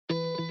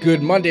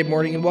Good Monday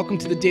morning and welcome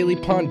to the Daily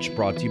Punch,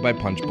 brought to you by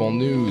Punchbowl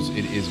News.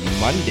 It is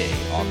Monday,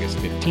 August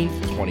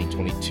 15th,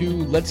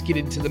 2022. Let's get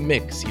into the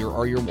mix. Here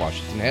are your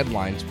Washington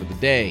headlines for the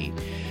day.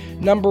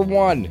 Number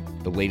 1,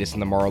 the latest in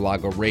the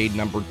Mar-a-Lago raid.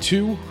 Number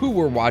 2, who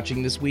we're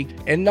watching this week.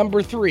 And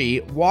number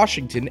 3,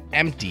 Washington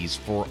empties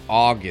for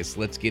August.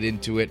 Let's get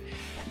into it.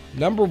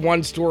 Number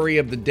 1 story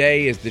of the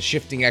day is the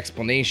shifting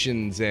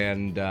explanations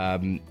and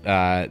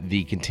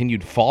the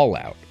continued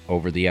fallout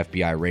over the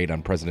FBI raid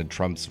on President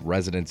Trump's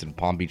residence in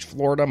Palm Beach,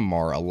 Florida,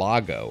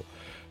 Mar-a-Lago.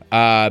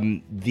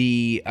 There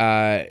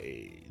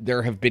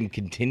have been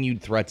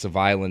continued threats of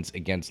violence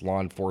against law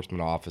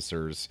enforcement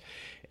officers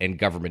and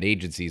government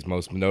agencies,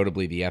 most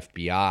notably the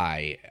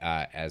FBI,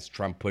 as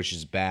Trump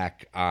pushes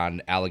back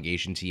on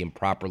allegations he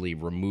improperly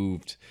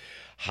removed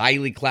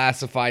highly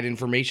classified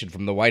information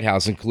from the White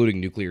House, including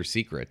nuclear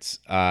secrets.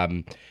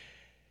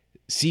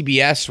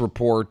 CBS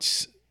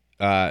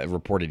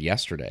reported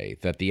yesterday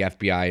that the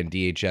FBI and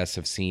DHS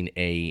have seen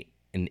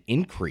an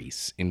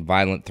increase in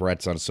violent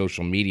threats on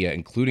social media,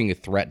 including a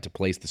threat to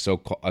place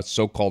a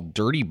so-called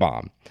dirty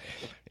bomb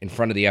in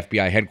front of the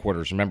FBI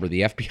headquarters. Remember,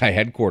 the FBI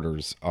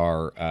headquarters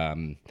are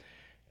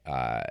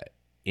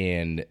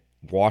in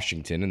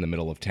Washington, in the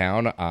middle of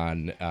town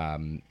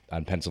on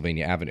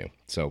Pennsylvania Avenue.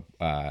 So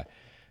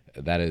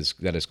that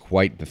is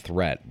quite the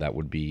threat. That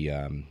would be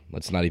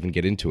let's not even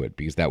get into it,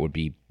 because that would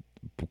be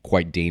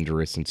quite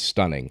dangerous and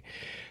stunning.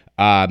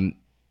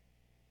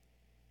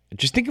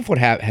 Just think of what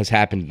has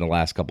happened in the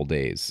last couple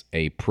days.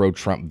 A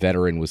pro-Trump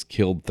veteran was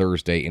killed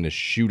Thursday in a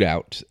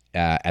shootout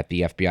at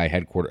the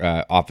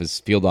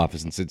FBI field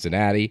office in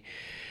Cincinnati.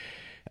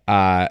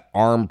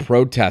 Armed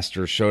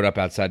protesters showed up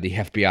outside the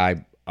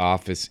FBI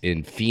office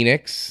in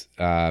Phoenix.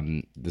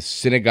 The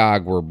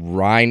synagogue where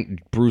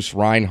Bruce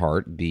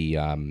Reinhart,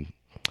 the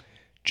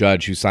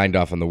judge who signed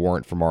off on the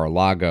warrant for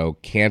Mar-a-Lago,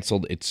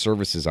 canceled its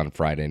services on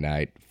Friday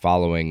night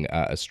following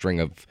a string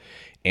of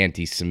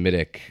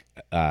anti-Semitic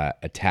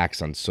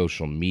attacks on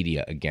social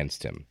media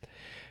against him.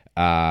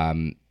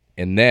 And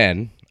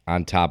then,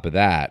 on top of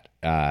that,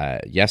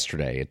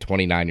 yesterday, a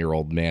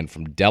 29-year-old man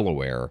from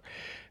Delaware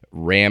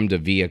rammed a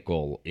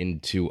vehicle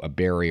into a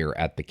barrier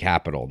at the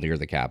Capitol, near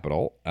the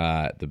Capitol.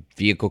 The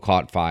vehicle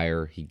caught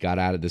fire. He got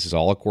out of, this is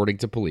all according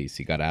to police,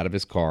 he got out of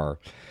his car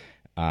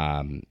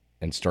and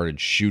started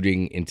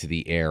shooting into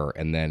the air,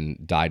 and then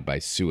died by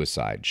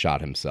suicide,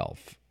 shot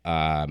himself.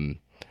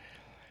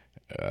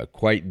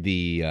 Quite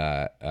the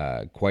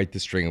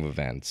string of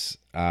events.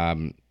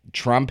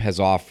 Trump has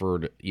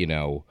offered,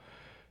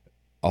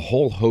 a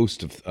whole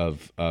host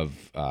of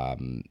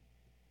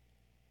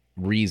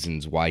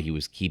reasons why he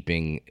was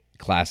keeping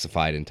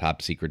classified and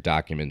top secret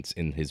documents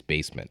in his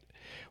basement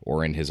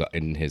or in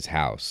his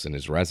house, in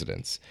his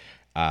residence.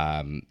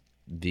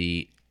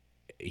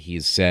 He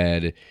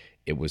said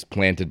it was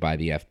planted by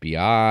the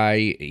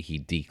FBI. He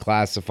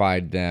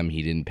declassified them.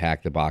 He didn't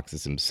pack the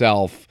boxes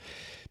himself.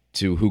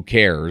 To who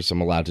cares?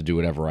 I'm allowed to do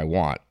whatever I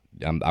want.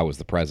 I was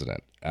the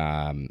president.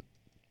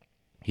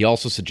 He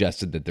also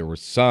suggested that there were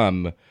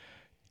some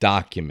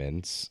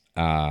documents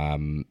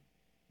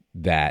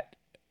that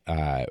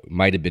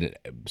might have been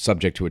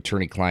subject to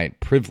attorney-client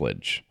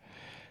privilege.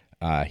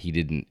 He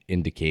didn't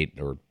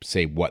indicate or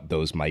say what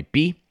those might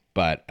be,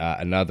 but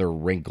another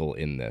wrinkle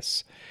in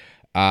this.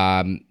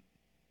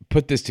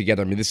 Put this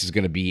together. I mean, this is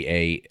going to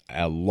be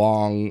a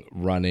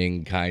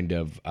long-running kind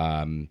of...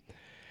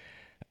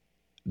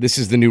 this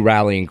is the new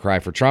rallying cry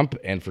for Trump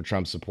and for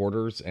Trump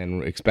supporters,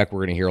 and expect we're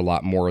going to hear a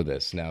lot more of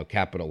this. Now,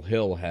 Capitol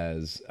Hill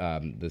has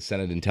the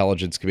Senate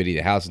Intelligence Committee,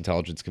 the House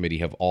Intelligence Committee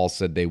have all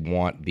said they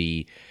want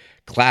the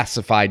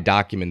classified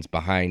documents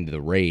behind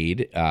the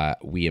raid.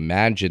 We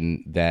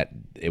imagine that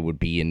it would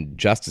be in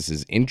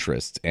Justice's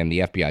interest and the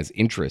FBI's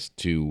interest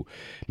to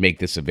make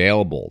this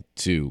available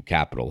to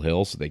Capitol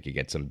Hill so they could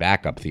get some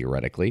backup,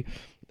 theoretically.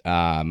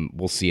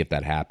 We'll see if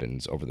that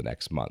happens over the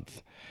next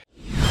month.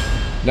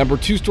 Number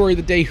 2 story of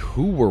the day,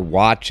 who we're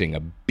watching.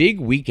 A big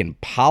week in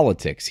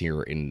politics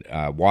here in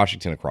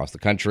Washington, across the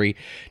country.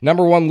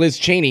 Number 1, Liz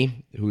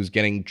Cheney, who's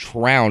getting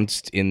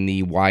trounced in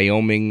the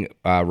Wyoming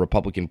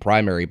Republican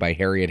primary by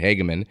Harriet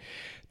Hageman.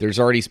 There's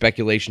already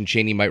speculation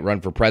Cheney might run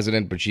for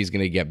president, but she's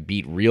going to get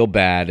beat real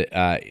bad,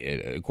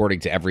 according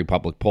to every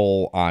public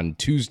poll, on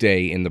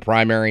Tuesday in the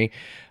primary.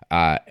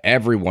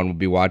 Everyone will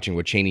be watching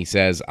what Cheney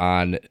says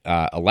on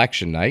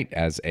election night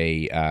as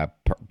a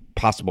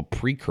possible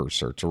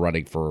precursor to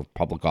running for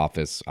public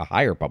office, a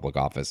higher public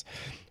office,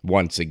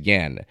 once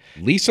again.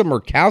 Lisa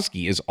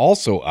Murkowski is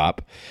also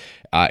up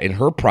in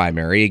her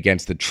primary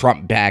against the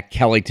Trump-backed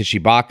Kelly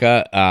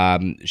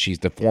Tshibaka. She's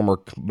the former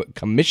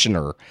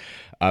commissioner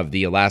of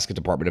the Alaska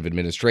Department of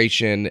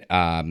Administration.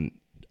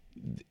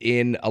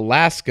 In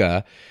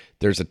Alaska,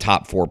 there's a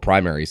top 4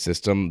 primary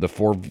system. The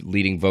 4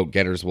 leading vote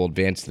getters will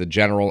advance to the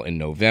general in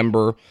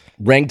November.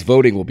 Ranked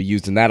voting will be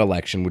used in that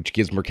election, which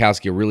gives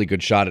Murkowski a really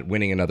good shot at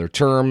winning another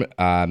term.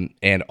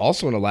 And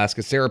also in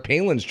Alaska, Sarah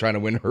Palin's trying to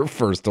win her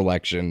first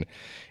election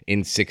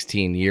in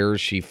 16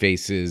 years. She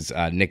faces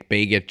Nick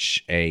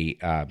Begich, a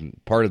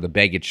part of the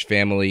Begich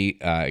family,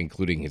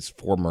 including his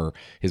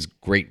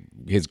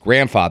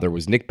grandfather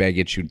was Nick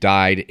Begich, who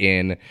died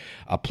in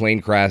a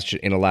plane crash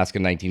in Alaska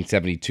in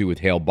 1972 with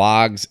Hale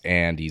Boggs,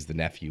 and he's the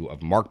nephew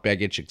of Mark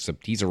Begich,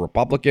 except he's a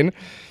Republican.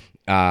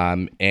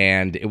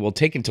 And it will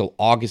take until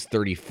August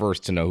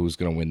 31st to know who's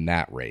going to win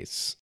that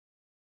race.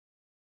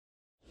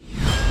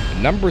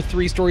 Number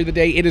 3 story of the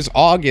day. It is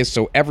August,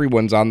 so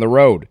everyone's on the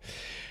road.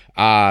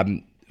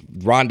 Ron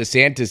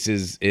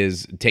DeSantis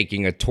is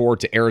taking a tour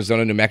to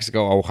Arizona, New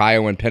Mexico,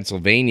 Ohio, and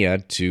Pennsylvania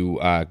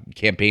to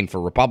campaign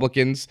for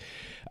Republicans.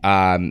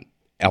 A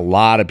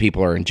lot of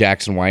people are in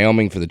Jackson,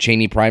 Wyoming for the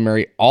Cheney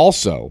primary.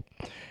 Also,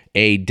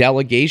 a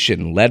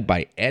delegation led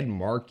by Ed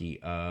Markey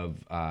of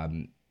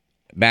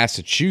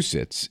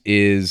Massachusetts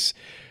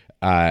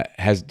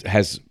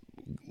has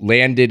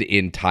landed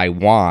in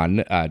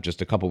Taiwan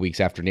just a couple weeks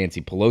after Nancy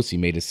Pelosi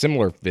made a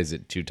similar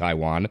visit to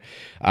Taiwan.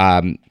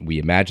 We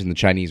imagine the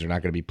Chinese are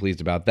not going to be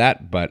pleased about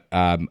that, but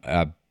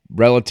a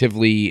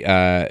relatively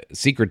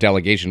secret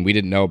delegation. We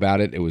didn't know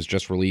about it. It was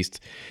just released,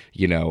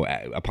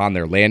 upon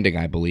their landing,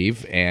 I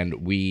believe, and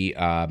we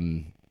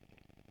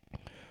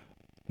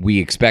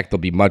expect there'll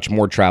be much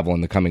more travel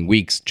in the coming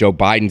weeks. Joe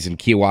Biden's in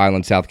Kiawah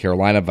Island, South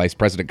Carolina. Vice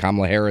President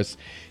Kamala Harris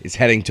is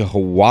heading to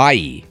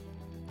Hawaii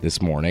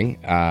this morning.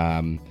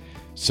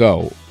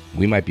 So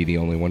we might be the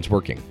only ones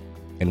working.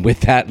 And with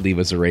that, leave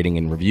us a rating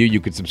and review.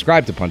 You can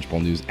subscribe to Punchbowl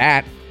News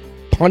at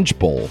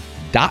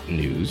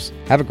punchbowl.news.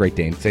 Have a great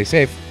day and stay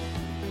safe.